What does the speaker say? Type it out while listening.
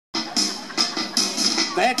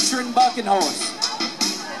veteran bucking horse.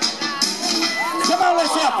 Come on,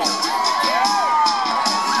 let's help him.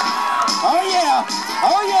 Oh yeah,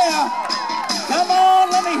 oh yeah. Come on,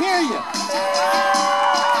 let me hear you.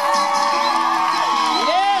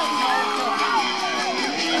 Yeah.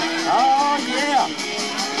 Oh yeah.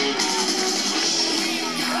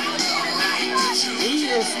 He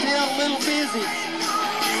is still a little busy.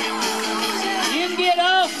 You can get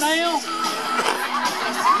off now.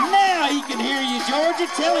 Now he can hear you, Georgia.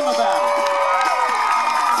 Tell him about it.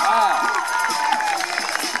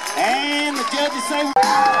 And the judges say,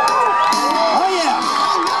 oh yeah.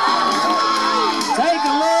 Take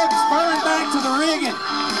a look, spurring back to the rigging.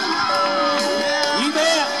 You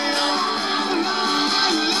bet.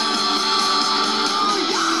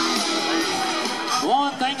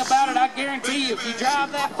 One thing about it, I guarantee you, if you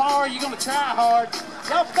drive that far, you're going to try hard.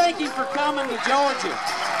 Y'all thank you for coming to Georgia.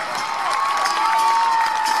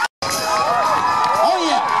 Oh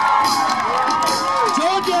yeah.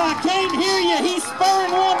 Georgia, I can't hear you. He's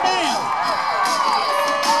spurring one down.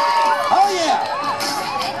 Oh yeah.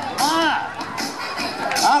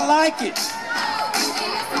 I like it.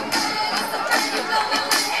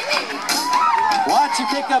 Watch your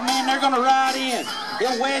pickup, man. They're going to ride in.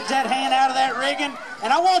 He'll wedge that hand out of that rigging,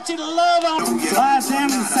 and I want you to love on him. Slides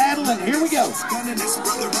down in the saddle, and here we go.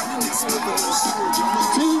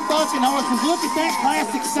 Two bucking horses. Look at that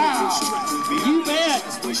classic style. You bet.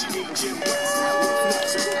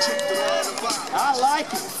 I like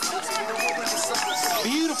it.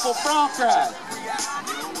 Beautiful bronc ride.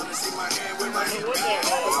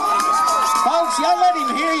 Folks, y'all let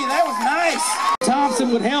him hear you. That was nice. Thomson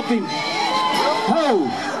would help him. Oh.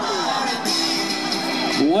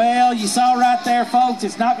 Well, you saw right there, folks,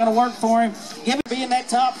 it's not going to work for him. Give him be in that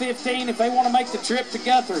top 15 if they want to make the trip to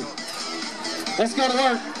Guthrie. Let's go to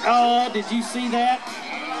work. Oh, did you see that?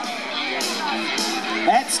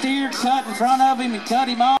 That steer cut in front of him and cut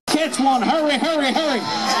him off. Catch one. Hurry, hurry, hurry.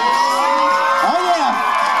 Oh, yeah.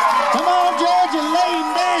 Come on, Georgia, lay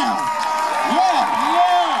him down. Yeah,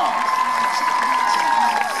 yeah.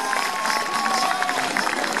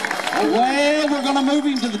 Well, we're going to move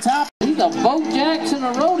him to the top. He's a Bo Jackson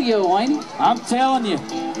of rodeo, ain't he? I'm telling you.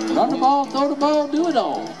 Run the ball, throw the ball, do it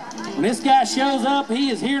all. When this guy shows up, he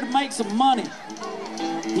is here to make some money.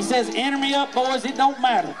 He says, enter me up, boys, it don't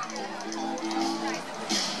matter.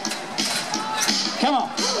 Come on.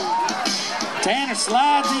 Tanner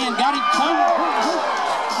slides in, got him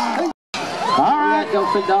covered. All right. Go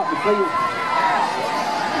see Dr. Field.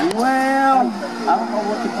 Well, I don't know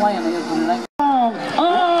what your plan is, but it ain't.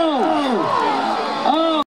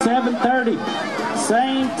 Oh, 7:30,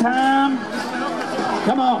 same time.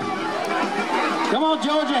 Come on. Come on,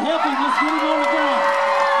 Georgia, help him. Let's get him on the ground.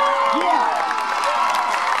 Yeah.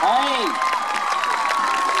 Hey.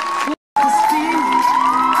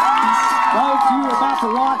 Folks, you are about to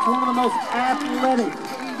watch one of the most athletic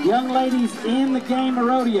young ladies in the game of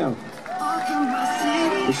rodeo.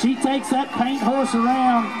 If she takes that paint horse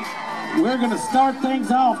around, we're going to start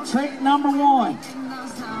things off. Trick number one.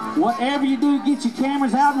 Whatever you do, get your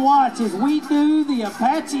cameras out and watch as we do the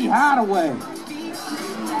Apache Hideaway.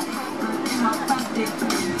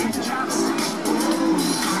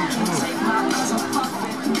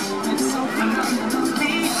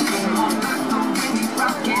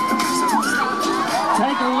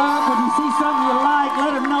 Take a look. When you see something you like,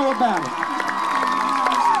 let her know about it.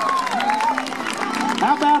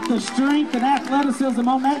 How about the strength and athleticism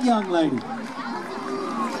on that young lady?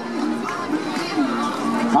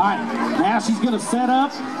 All right, now she's going to set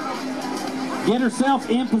up, get herself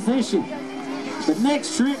in position. The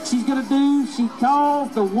next trick she's going to do, she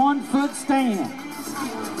calls the 1-foot stand.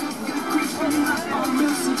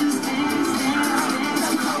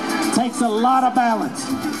 Takes a lot of balance,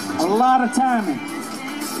 a lot of timing,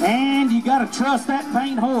 and you got to trust that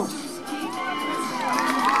paint horse.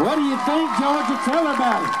 What do you think, Georgia? Tell her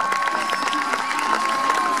about it.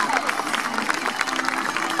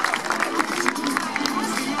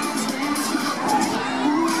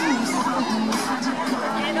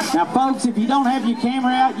 Now, folks, if you don't have your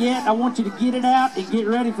camera out yet, I want you to get it out and get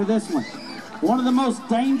ready for this one. One of the most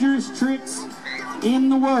dangerous tricks in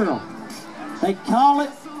the world. They call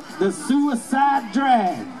it the suicide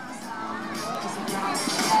drag.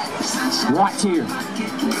 Watch here.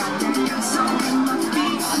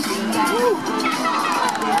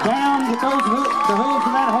 Down with the hooves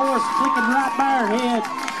of that horse flicking right by her head.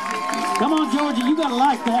 Come on, Georgia, you gotta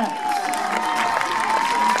like that.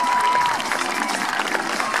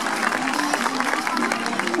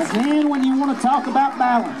 And then when you want to talk about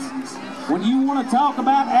balance, when you want to talk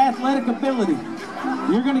about athletic ability,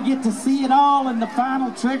 you're going to get to see it all in the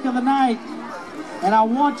final trick of the night. and I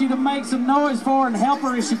want you to make some noise for her and help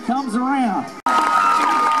her as she comes around.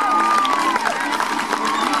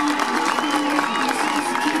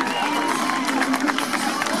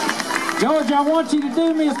 George, I want you to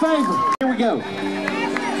do me a favor. Here we go.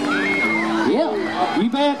 Yeah.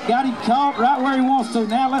 You bet. Got him caught right where he wants to.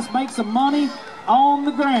 Now let's make some money on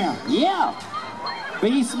the ground. Yeah.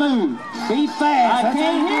 Be smooth. Be fast. I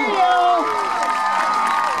can't hear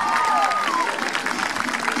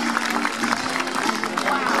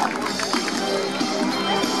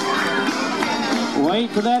you.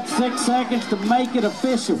 Wait for that 6 seconds to make it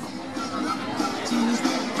official.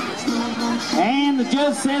 And the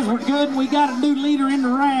judge says we're good, and we got a new leader in the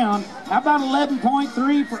round. How about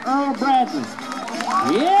 11.3 for Earl Bradley?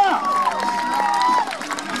 Yeah.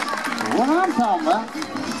 What I'm talking about.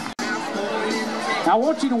 I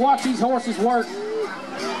want you to watch these horses work.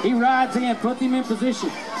 He rides in, puts him in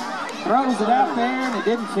position, throws it out there, and it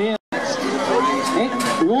didn't fit.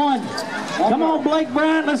 One. Come on, Blake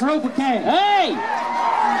Bryant, let's rope a calf. Hey!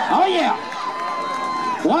 Oh, yeah.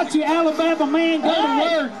 Watch your Alabama man go to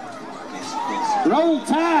work. Roll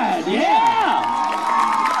Tide, yeah!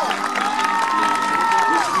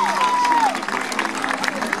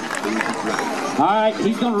 All right,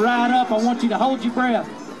 he's going to ride up. I want you to hold your breath.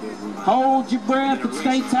 Hold your breath and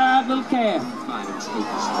stay tied, little calf.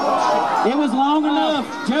 It was long enough.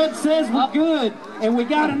 Judge says we're good, and we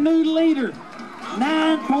got a new leader.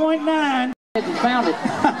 9.9. Found it.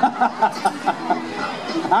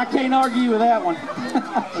 I can't argue with that one.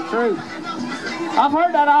 The truth. I've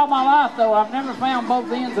heard that all my life, though. I've never found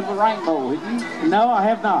both ends of a rainbow. Have you? No, I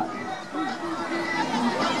have not.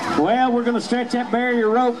 Well, we're going to stretch that barrier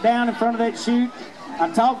rope down in front of that chute. I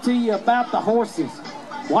talked to you about the horses.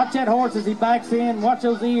 Watch that horse as he backs in. Watch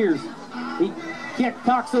those ears. He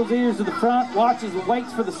cocks those ears to the front, watches and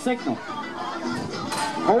waits for the signal.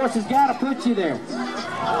 Horse has got to put you there.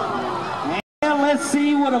 And let's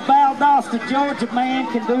see what a Valdosta, Georgia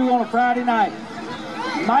man can do on a Friday night.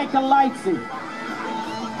 Micah Lightsey.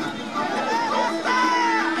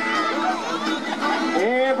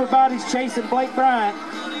 Everybody's chasing Blake Bryant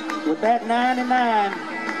with that 99.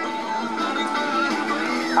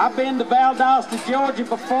 I've been to Valdosta, Georgia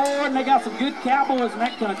before, and they got some good cowboys in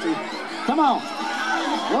that country. Come on.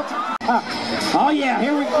 Whoop. Oh, yeah,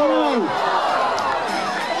 here we go.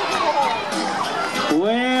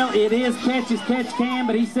 Well, it is catch as catch can,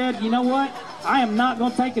 but he said, you know what? I am not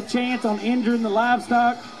going to take a chance on injuring the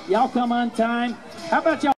livestock. Y'all come on time. How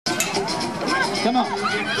about y'all? Come on.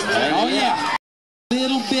 Oh, yeah.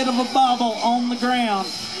 Little bit of a bubble on the ground.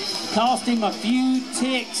 Cost him a few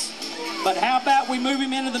ticks. But how about we move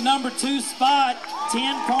him into the number 2 spot?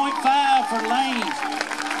 10.5 for Lane.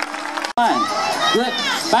 Fine. Good.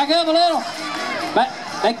 Back up a little.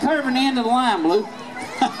 They curving the end of the line, Blue.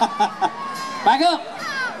 Back up.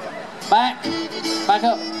 Back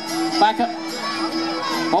up. Back up.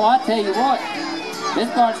 Oh, I tell you what. This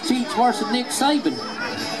part's cheats worse than Nick Saban.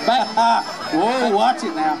 Back. Whoa, watch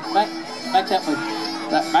it now. Back that way.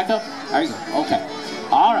 Back up. There you go. Okay.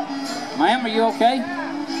 All right. Ma'am, are you okay?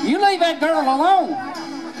 You leave that girl alone.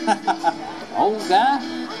 Old guy.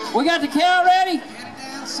 We got the cow ready?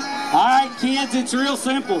 All right, kids, it's real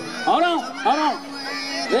simple. Hold on.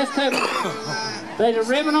 This too. There's a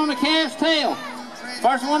ribbon on the calf's tail.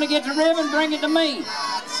 First one to get the ribbon, bring it to me.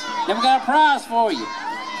 Then we got a prize for you.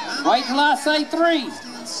 Wait till I say 3. 1,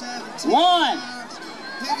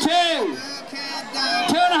 2, 2.5,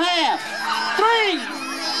 3.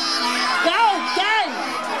 Go!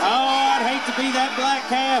 Oh, I'd hate to be that black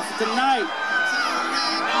calf tonight.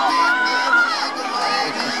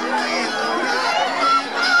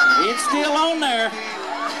 It's still on there.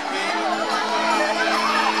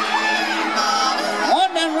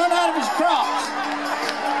 One done run out of his crocs.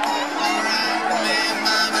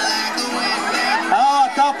 Oh, I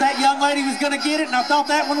thought that young lady was going to get it, and I thought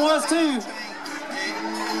that one was too.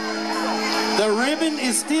 The ribbon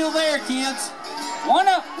is still there, kids. One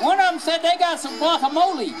of them said they got some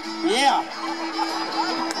guacamole. Yeah.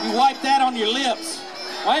 You wipe that on your lips.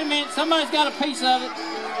 Wait a minute, somebody's got a piece of it.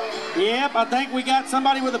 Yep, I think we got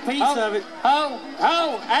somebody with a piece of it.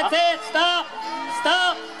 That's it. Stop.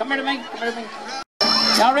 Come here to me.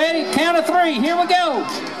 Y'all ready? Count of 3. Here we go.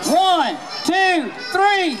 1, 2,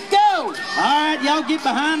 3, go. All right, y'all get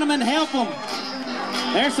behind them and help them.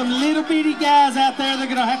 There's some little bitty guys out there that are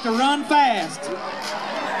going to have to run fast.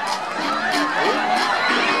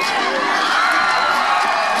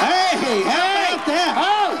 Hey, how about that?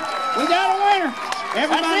 Oh, we got a winner.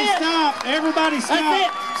 Everybody stop. Everybody stop. That's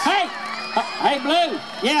it. Hey, Blue.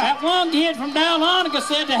 Yeah. That one kid from Dowlonica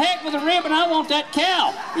said, to heck with the ribbon, I want that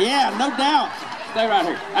cow. Yeah, no doubt. Stay right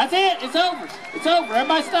here. That's it. It's over. It's over.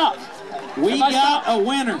 Everybody stop. We got a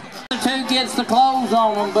winner. The two gets the clothes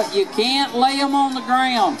on them, but you can't lay them on the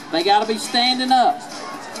ground. They got to be standing up.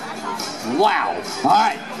 Wow. All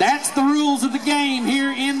right, that's the rules of the game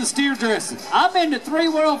here in the steer dressing. I've been to 3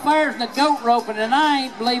 world fairs and the goat roping, and I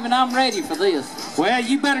ain't believing I'm ready for this. Well,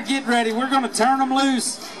 you better get ready. We're going to turn them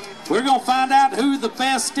loose. We're going to find out who the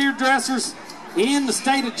best steer dressers in the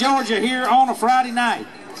state of Georgia here on a Friday night.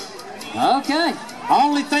 Okay.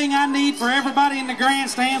 Only thing I need for everybody in the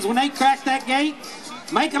grandstands, when they crack that gate,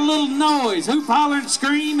 make a little noise. Hoop, holler, and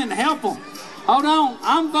scream, and help them. Hold on.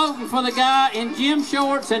 I'm voting for the guy in gym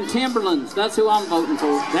shorts and Timberlands. That's who I'm voting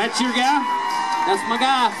for. That's your guy? That's my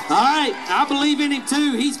guy. All right. I believe in him,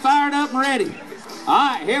 too. He's fired up and ready.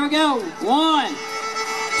 All right. Here we go. 1, 2,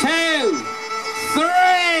 3.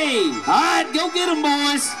 All right. Go get them,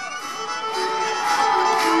 boys.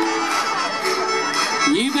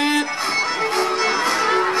 You bet.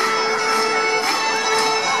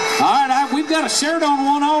 All right. We've got a shirt on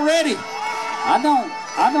one already. I don't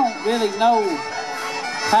really know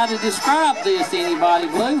how to describe this to anybody,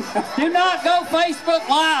 Blue. Do not go Facebook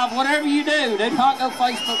Live, whatever you do. Do not go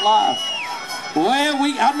Facebook Live. Well,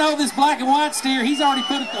 I know this black and white steer. He's already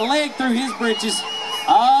put a leg through his britches.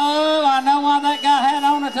 Oh, I know why that guy had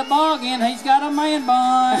on a toboggan. He's got a man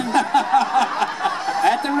bun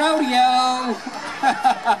at the rodeo.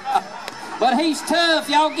 But he's tough.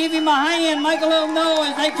 Y'all give him a hand. Make a little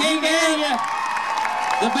noise. They can't hear you.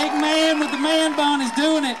 The big man with the man bun is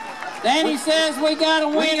doing it. Danny says we got a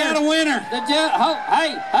winner. We got a winner.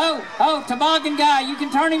 Ho, toboggan guy, you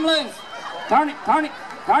can turn him loose. Turn him.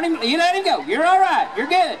 You let him go. You're all right. You're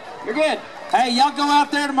good. Hey, y'all go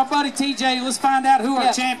out there to my buddy TJ. Let's find out who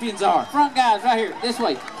our champions are. Front guys, right here. This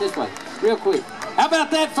way, real quick. How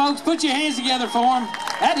about that, folks? Put your hands together for them.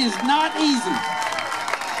 That is not easy.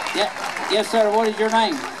 Yeah. Yes, sir. What is your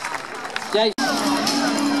name? Jason.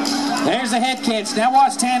 There's a head catch. Now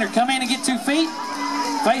watch Tanner come in and get 2 feet.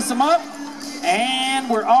 Face them up. And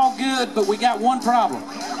we're all good, but we got one problem.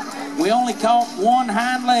 We only caught one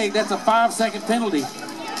hind leg. That's a 5-second penalty.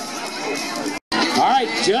 All right,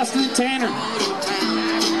 Justin and Tanner.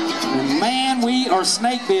 And man, we are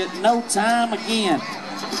snake bit no time again.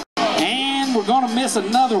 And we're going to miss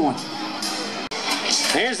another one.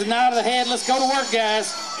 There's the nod of the head. Let's go to work,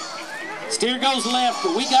 guys. Steer goes left,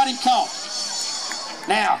 but we got him caught.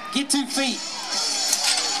 Now, get 2 feet.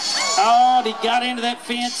 Oh, he got into that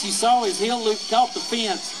fence. You saw his heel loop caught the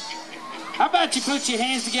fence. How about you put your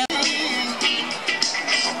hands together?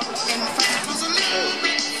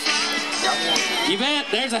 You bet.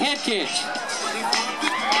 There's a head catch.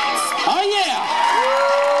 Oh, yeah.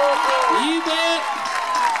 You bet.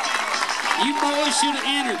 You boys should have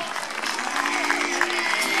entered.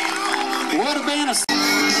 Would have been a...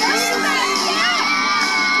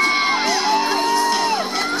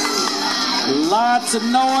 Lots of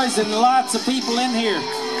noise and lots of people in here.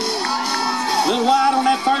 A little wide on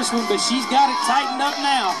that first one, but she's got it tightened up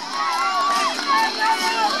now.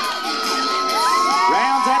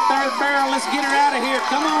 Rounds that third barrel. Let's get her out of here.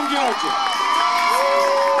 Come on, Georgia.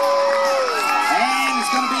 And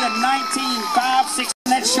it's going to be a 19.56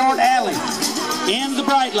 in that short alley in the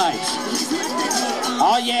bright lights.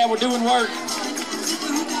 Oh, yeah, we're doing work.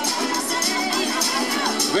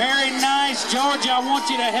 Very nice, Georgia. I want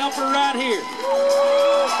you to help her right here.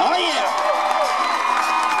 Oh, yeah.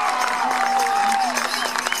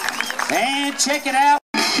 And check it out.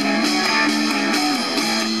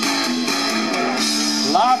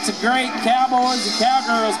 Lots of great cowboys and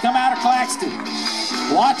cowgirls come out of Claxton.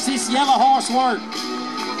 Watch this yellow horse work.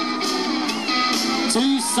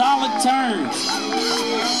 2 solid turns.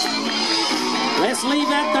 Let's leave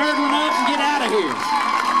that third one up and get out of here.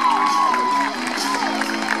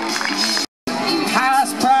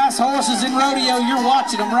 Highest price horses in rodeo, you're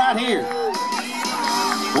watching them right here.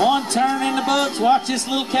 1 turn in the books. Watch this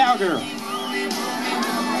little cowgirl.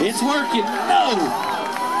 It's working. No.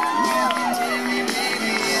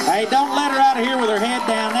 Hey, don't let her out of here with her head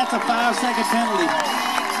down. That's a 5-second penalty.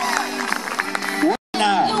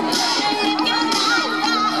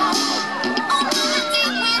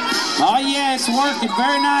 Oh, yeah, it's working.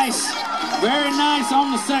 Very nice. Very nice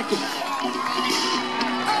on the second.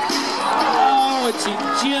 Oh, and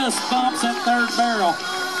she just bumps that third barrel.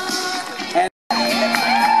 And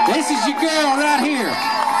this is your girl right here.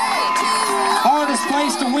 Hardest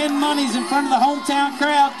place to win money's in front of the hometown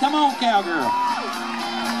crowd. Come on, cowgirl.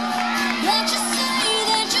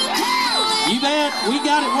 You bet. We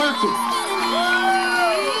got it working.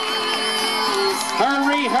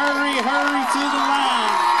 Hurry, hurry, hurry to the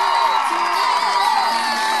line.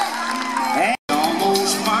 And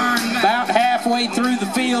about halfway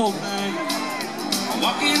field.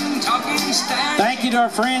 Thank you to our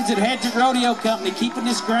friends at Hedrick Rodeo Company, keeping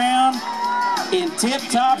this ground in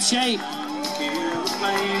tip-top shape.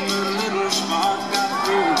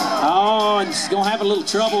 Oh, and she's going to have a little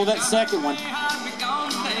trouble with that second one.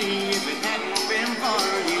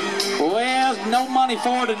 Well, no money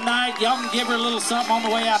for her tonight. Y'all can give her a little something on the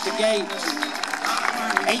way out the gate.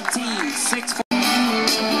 18-6.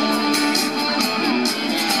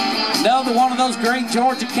 Another one of those great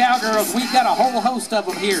Georgia cowgirls. We've got a whole host of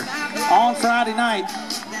them here on Friday night.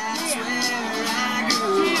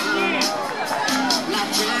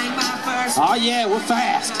 Oh yeah, we're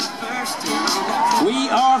fast. We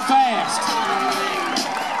are fast.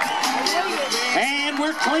 And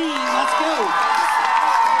we're clean. Let's go.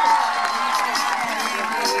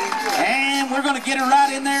 And we're going to get her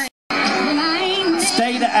right in there.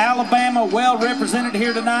 State of Alabama well represented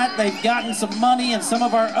here tonight. They've gotten some money in some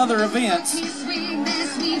of our other events. See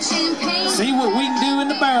what we can do in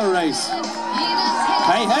the barrel race.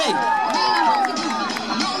 Hey, hey.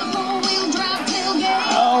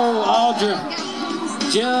 Oh, Audra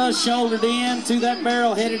just shouldered in to that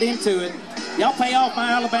barrel, headed into it. Y'all pay off my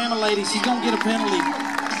Alabama lady. She's going to get a penalty.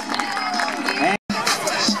 And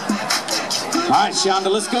all right, Shonda,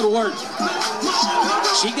 let's go to work.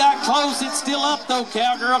 She got close. It's still up, though,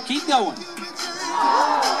 cowgirl. Keep going.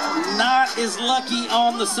 Not as lucky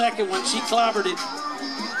on the second one. She clobbered it.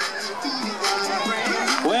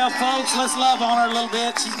 Well, folks, let's love on her a little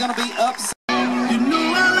bit. She's going to be upset.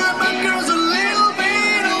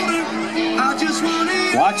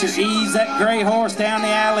 Watch her ease that gray horse down the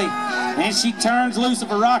alley. And she turns loose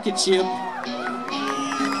of a rocket ship.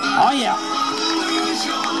 Oh, yeah.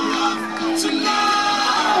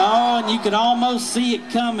 Oh, and you could almost see it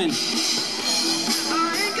coming.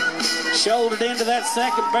 Shouldered into that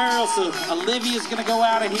second barrel, so Olivia's going to go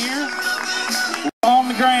out of here. On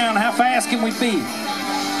the ground, how fast can we be?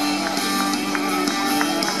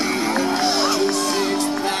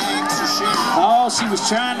 Oh, she was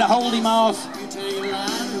trying to hold him off.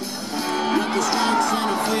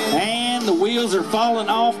 And the wheels are falling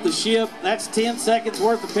off the ship. That's 10 seconds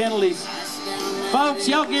worth of penalties. Folks,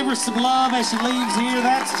 y'all give her some love as she leaves here.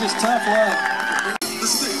 That's just tough love.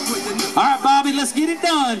 All right, Bobby, let's get it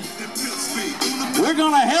done. We're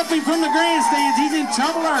going to help him from the grandstands. He's in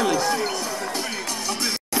trouble early.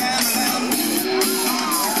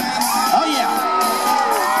 Oh, yeah.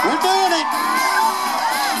 We're doing it.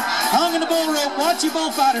 Hung in the bull rope. Watch you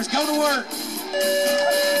bullfighters. Go to work.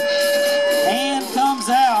 Hand comes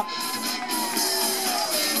out.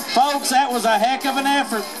 Folks, that was a heck of an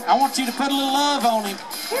effort. I want you to put a little love on him.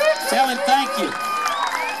 Tell him thank you.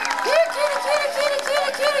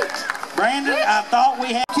 Brandon, I thought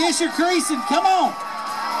we had Kisher creasing. Come on.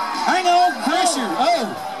 Hang on, Kisher.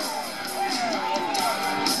 Oh.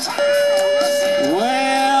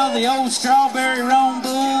 Well, the old strawberry roan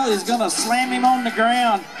bull is going to slam him on the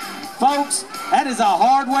ground. Folks, that is a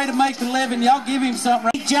hard way to make a living. Y'all give him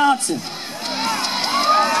something. Ray Johnson.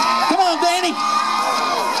 Come on, Danny.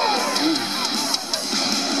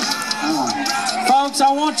 Folks,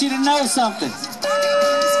 I want you to know something.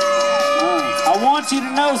 I want you to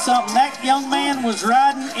know something. That young man was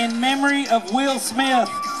riding in memory of Will Smith.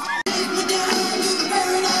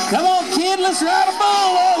 Come on, kid, let's ride a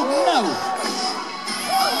bull. Oh, no.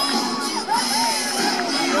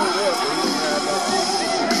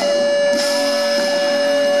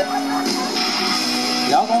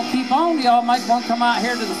 Y'all gonna keep on? Y'all might want to come out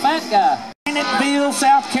here to the fat guy. Graniteville,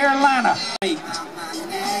 South Carolina. Hey,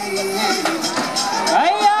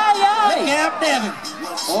 yeah, Devin.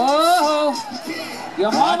 Oh,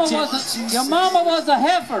 your mama was a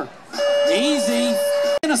heifer. Easy.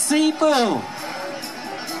 Tennessee bull.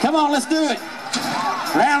 Come on, let's do it.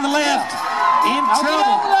 Round the left. In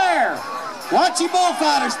trouble. There. Watch you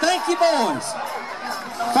bullfighters. Thank you, boys.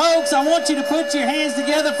 Folks, I want you to put your hands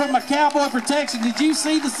together for my cowboy protection. Did you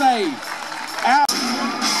see the save? Out.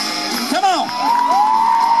 Come on.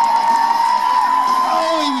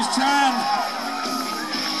 Oh, he was trying.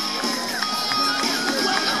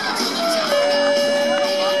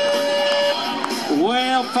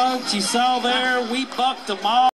 Well, folks, you saw there, we bucked them all.